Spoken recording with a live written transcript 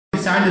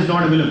sand is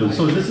not available.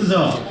 So this is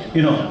a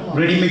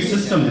ready-mix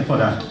system for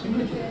that.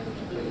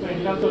 In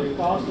terms of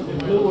cost, the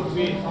glue would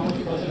be how much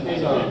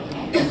percentage of it?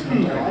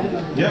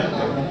 Yeah.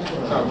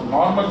 So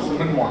normal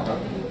cement mortar.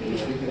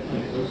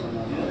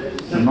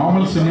 The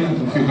normal cement,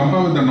 if you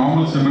compare with the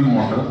normal cement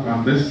mortar, and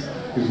this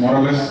is more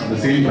or less the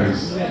same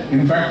price.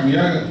 In fact,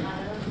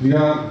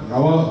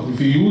 if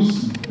you use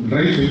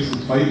DryFix,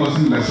 it's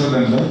 5% lesser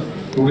than the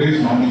today's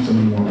normal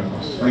cement mortar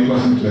cost.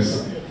 5%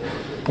 lesser.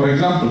 For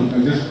example,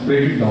 I'll just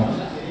break it down.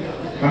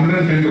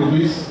 110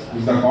 rupees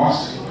is the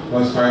cost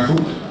per square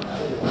foot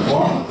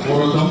for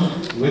Porotham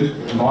with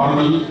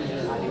normal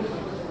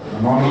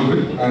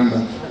width, and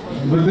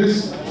with this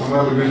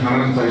somewhere between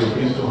 105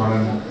 rupees to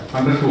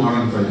 100 to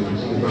 105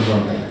 rupees, depends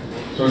on that.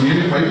 So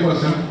nearly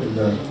 5% is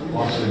the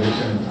cost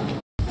reduction.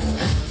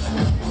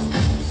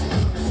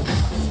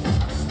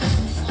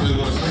 So it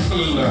was a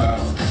simple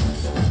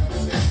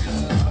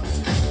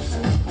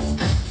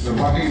we're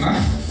talking now.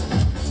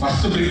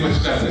 First brick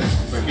வச்சிட்டாரு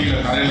கீழ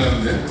தரையில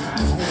இருந்து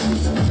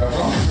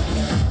அப்புறம்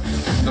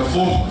the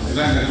foam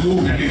இதான் இந்த glue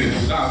material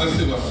இதான்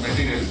adhesive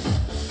material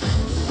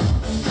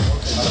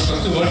அத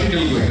first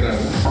vertical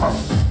வைக்கிறாரு.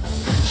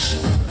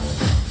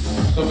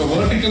 So the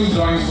vertical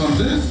joints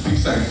வந்து fix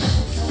ஆயிடுச்சு.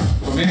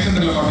 இப்போ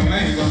மேசன்ரில பாத்தீங்கன்னா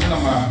இது வந்து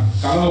நம்ம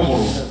கலவை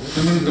போடுவோம்,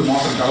 சிமெண்ட்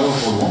மாட்டர் கலவை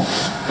போடுவோம்.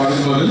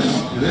 அதுக்கு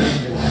இது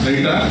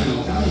லைட்டா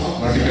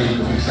vertical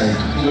fix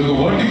ஆயிடுச்சு. So the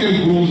vertical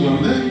grooves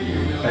வந்து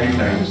tight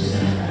ஆயிடுச்சு.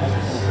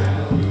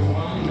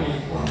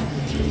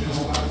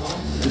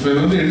 இப்போ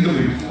இது வந்து எண்ட்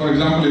பிரிக். ஃபார்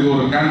எக்ஸாம்பிள் இது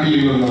ஒரு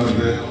கேன்டிலீவர்ல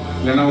வருது,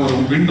 இல்லைன்னா ஒரு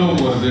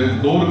விண்டோவுக்கு வருது,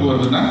 டோருக்கு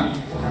வருதுன்னா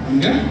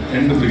இங்க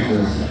எண்ட் பிரிக்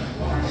வருது.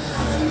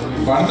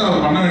 இப்போ அடுத்து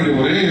அவர் பண்ண வேண்டிய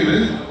ஒரே இது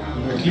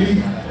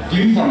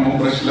கிளீன் பண்ணணும்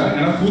ப்ரஷ்ல,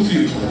 ஏன்னா தூசி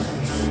இருக்கக்கூடாது,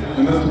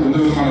 எந்த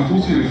விதமான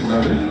தூசி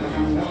இருக்கக்கூடாது.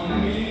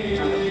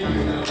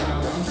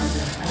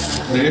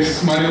 ரேஸ்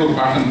மாதிரி ஒரு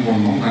பேட்டர்ன்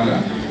போடணும் மேலே.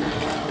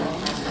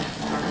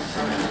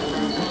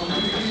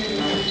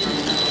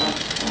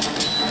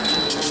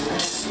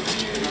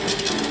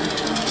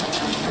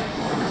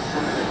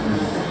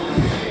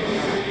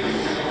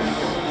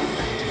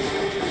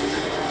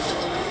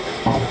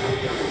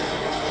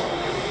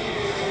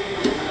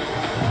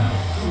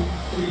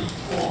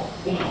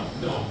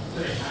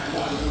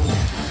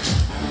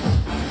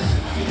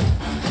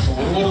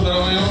 ஒவ்வொரு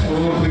தடவையும்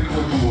ஒரு ட்ரிக்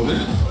வைக்கும்போது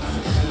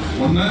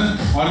ஒன்று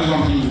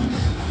ஹாரிசான்டல்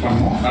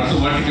பண்ணணும்,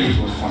 அடுத்து வெர்டிக்கல்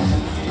கோர்ஸ்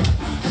பண்ணணும்.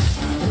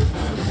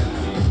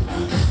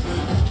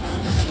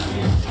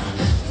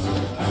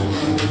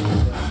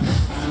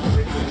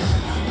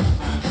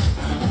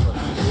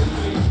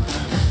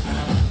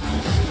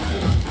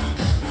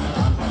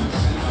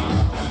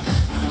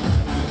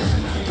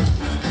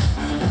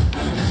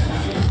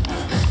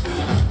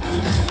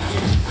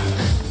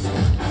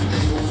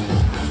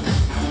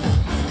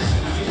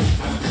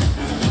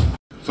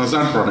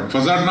 Facade product.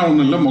 ஃபசாட்னா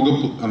ஒன்றும் இல்லை,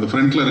 முகப்பு, அந்த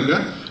ஃப்ரண்ட்ல இருக்க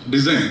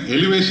டிசைன்,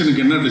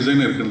 எலிவேஷனுக்கு என்ன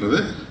டிசைன் இருக்குன்றது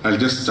ஐ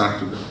ஜஸ்ட்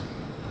ஸ்டார்ட் வித்.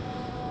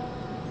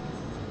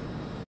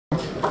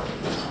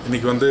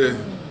 இன்னைக்கு வந்து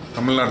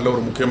தமிழ்நாட்டில்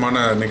ஒரு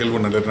முக்கியமான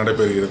நிகழ்வு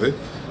நடைபெறுகிறது.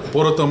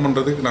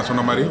 போரத்தம்ன்றதுக்கு நான்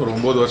சொன்ன மாதிரி ஒரு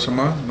 9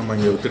 வருஷமாக நம்ம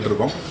இங்கே வித்துட்டு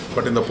இருக்கோம்.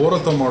 பட் இந்த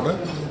போரத்தமோட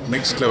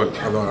நெக்ஸ்ட் லெவல்,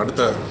 அது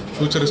அடுத்த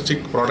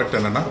ஃபியூச்சரிஸ்டிக் ப்ராடக்ட்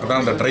என்னென்னா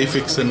அதான் அந்த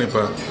ட்ரைஃபிக்ஸ்ன்னு.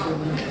 இப்போ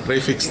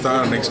ட்ரைஃபிக்ஸ் தான்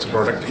நெக்ஸ்ட்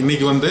ப்ராடக்ட்.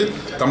 இன்றைக்கி வந்து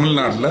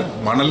தமிழ்நாட்டில்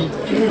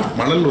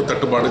மணல்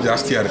தட்டுப்பாடு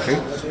ஜாஸ்தியாக இருக்குது.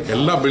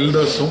 எல்லா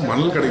பில்டர்ஸும்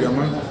மணல்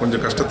கிடைக்காமல்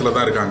கொஞ்சம் கஷ்டத்தில்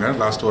தான் இருக்காங்க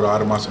லாஸ்ட் ஒரு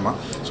 6 மாதமாக.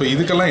 ஸோ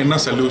இதுக்கெல்லாம் என்ன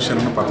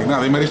சொல்யூஷன் பார்த்தீங்கன்னா,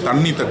 அதே மாதிரி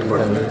தண்ணி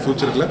தட்டுப்பாடு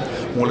ஃபியூச்சரில்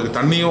உங்களுக்கு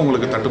தண்ணியும்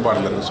உங்களுக்கு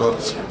தட்டுப்பாடில் இருக்குது. ஸோ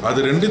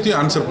அது ரெண்டுத்தையும்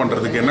ஆன்சர்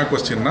பண்ணுறதுக்கு என்ன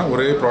கொஸ்டின்னா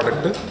ஒரே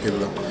ப்ராடக்ட்டு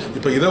இதுதான்.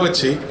 இப்போ இதை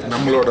வச்சு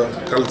நம்மளோட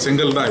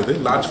செங்கல் தான் இது,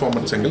 லார்ஜ்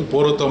ஃபார்மட் செங்கல்,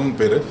 போரோத்தம்னு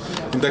பேர்.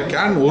 இந்த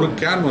ஒரு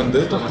கேன் வந்து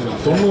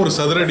 90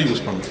 சதுரடி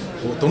யூஸ் பண்ணணும்.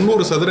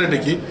 90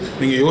 சதுரடிக்கு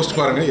நீங்கள் யோசிச்சு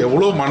பாருங்கள்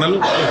எவ்வளோ மணல்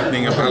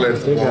நீங்கள் மேலே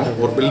எடுத்துகிட்டு போகணும்.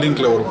 ஒரு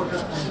பில்டிங்கில் ஒரு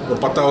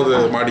 10வது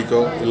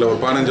மாடிக்கோ இல்லை ஒரு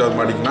 15வது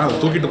மாடிக்குன்னா அதை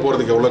தூக்கிட்டு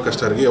போகிறதுக்கு எவ்வளோ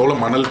கஷ்டம் இருக்குது, எவ்வளோ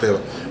மணல் தேவை,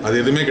 அது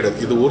எதுவுமே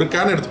கிடையாது. இது ஒரு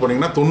கேன் எடுத்து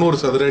போனீங்கன்னா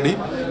 90 சதுரடி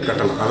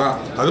கட்டலாம். அதான்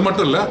அது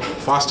மட்டும் இல்லை,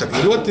 ஃபாஸ்டர்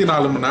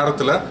 24 மணி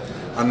நேரத்தில்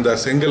அந்த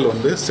செங்கல்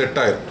வந்து செட்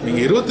ஆயிடும்.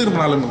 நீங்கள் 24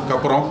 மணி நேரத்துக்கு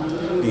அப்புறம்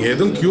நீங்கள்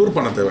எதுவும் க்யூர்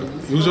பண்ண தேவையில்லை.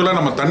 யூஸ்வலாக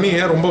நம்ம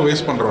தண்ணியை ரொம்ப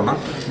வேஸ்ட் பண்ணுறோன்னா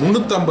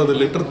 350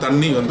 லிட்டர்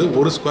தண்ணி வந்து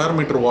ஒரு ஸ்கொயர்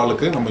மீட்டர்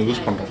வாலுக்கு நம்ம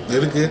யூஸ் பண்ணுறோம்.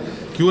 எதுக்கு?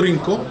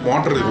 க்யூரிங்க்கும்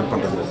வாட்டர் ரிலீவ்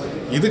பண்ணுறது.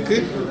 இதுக்கு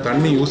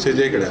தண்ணி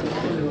யூசேஜே கிடையாது.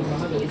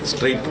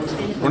 ஸ்ட்ரைட்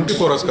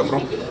 24 ஹவர்ஸ்க்கு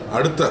அப்புறம்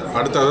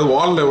அடுத்த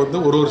வாலில் வந்து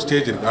ஒரு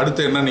ஸ்டேஜ் இருக்குது.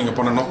 அடுத்து என்ன நீங்கள்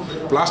பண்ணணும்,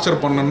 பிளாஸ்டர்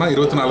பண்ணணும்னா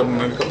 24 மணி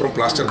நேரத்துக்கு அப்புறம்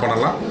பிளாஸ்டர்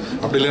பண்ணலாம்.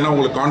 அப்படி இல்லைன்னா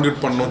உங்களுக்கு கான்ட்யூட்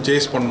பண்ணணும்,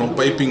 சேஸ் பண்ணணும்,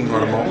 பைப்பிங்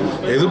வரணும்,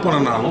 எது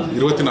பண்ணனாலும்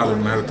 24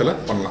 மணி நேரத்தில்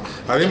பண்ணலாம்.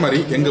 அதே மாதிரி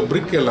எங்கள்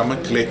பிரிக் எல்லாமே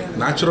கிளே,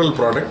 நேச்சுரல்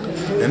ப்ராடக்ட்,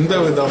 எந்த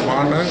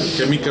விதமான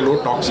கெமிக்கலோ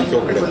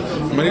டாக்ஸிக்கோ கிடையாது.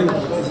 அது மாதிரி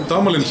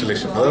தேர்மல்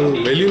இன்சுலேஷன், அதாவது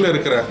வெளியில்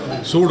இருக்கிற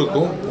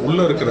சூடுக்கும்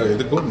உள்ளே இருக்கிற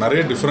இதுக்கும்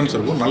நிறைய டிஃப்ரென்ஸ்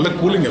இருக்கும். நல்ல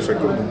கூலிங்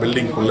எஃபெக்ட் இருக்கும்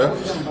பில்டிங்குள்ளே.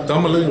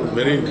 Thermal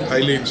very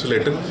highly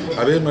insulated.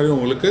 அதே மாதிரி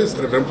உங்களுக்கு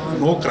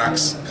நோ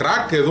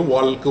கிராக் எதுவும்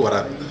வாலுக்கு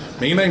வராது.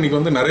 மெயினாக இன்றைக்கி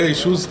வந்து நிறைய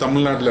இஷ்யூஸ்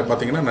தமிழ்நாட்டில்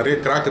பார்த்தீங்கன்னா நிறைய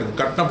கிராக் இருக்குது.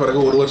 கட்டின பிறகு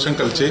 1 வருஷம்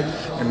கழிச்சு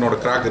என்னோட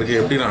கிராக் இருக்குது,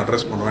 எப்படி நான்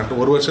அட்ரஸ் பண்ணுவேன்.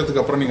 1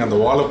 வருஷத்துக்கு அப்புறம் நீங்கள் அந்த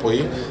வாலை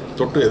போய்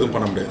தொட்டு எதுவும்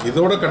பண்ண முடியாது.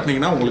 இதோட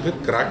கட்டினீங்கன்னா உங்களுக்கு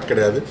கிராக்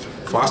கிடையாது.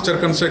 Pastor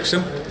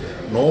construction,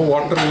 no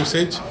water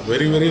usage,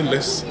 very very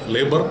less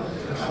labour.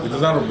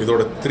 இதுதான்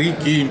இதோட 3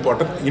 கீ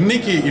இம்பார்ட்டன்ட்.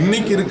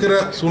 இன்னைக்கு இருக்கிற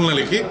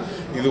சூழ்நிலைக்கு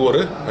இது ஒரு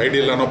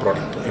ஐடியலான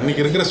ப்ராடக்ட்.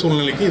 இன்றைக்கி இருக்கிற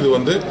சூழ்நிலைக்கு இது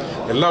வந்து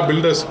எல்லா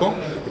பில்டர்ஸ்க்கும்,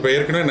 இப்போ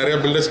ஏற்கனவே நிறைய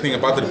பில்டர்ஸ்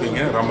நீங்கள்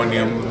பார்த்துருப்பீங்க,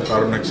 ராமண்யம்,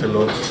 கார்பன்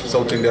எக்ஸெல்லோ,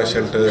 சவுத் இந்தியா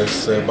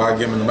ஷெல்டர்ஸ்,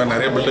 பாக்யம், இந்த மாதிரி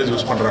நிறைய பில்டர்ஸ்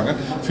யூஸ் பண்ணுறாங்க.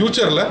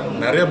 ஃப்யூச்சரில்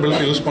நிறைய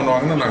பில்டர் யூஸ்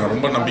பண்ணுவாங்கன்னு நாங்கள்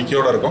ரொம்ப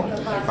நம்பிக்கையோடு இருக்கோம்.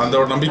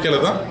 அந்த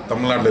நம்பிக்கையில் தான்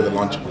தமிழ்நாட்டில் இதை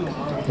லான்ச் பண்ணுறோம்.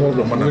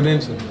 ரொம்ப நன்றி.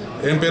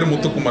 என் பேர்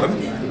முத்துக்குமரன்.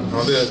 நான்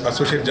வந்து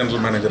அசோசியேட்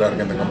ஜெனரல் மேனேஜராக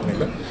இருக்கேன் இந்த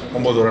கம்பெனியில்.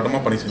 9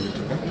 வருடமாக பணி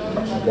செஞ்சுட்ருக்கேன்.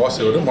 பாஸ்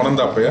இவர்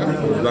மொனந்தாப்பையா,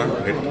 இவர் தான்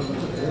ஹெட்.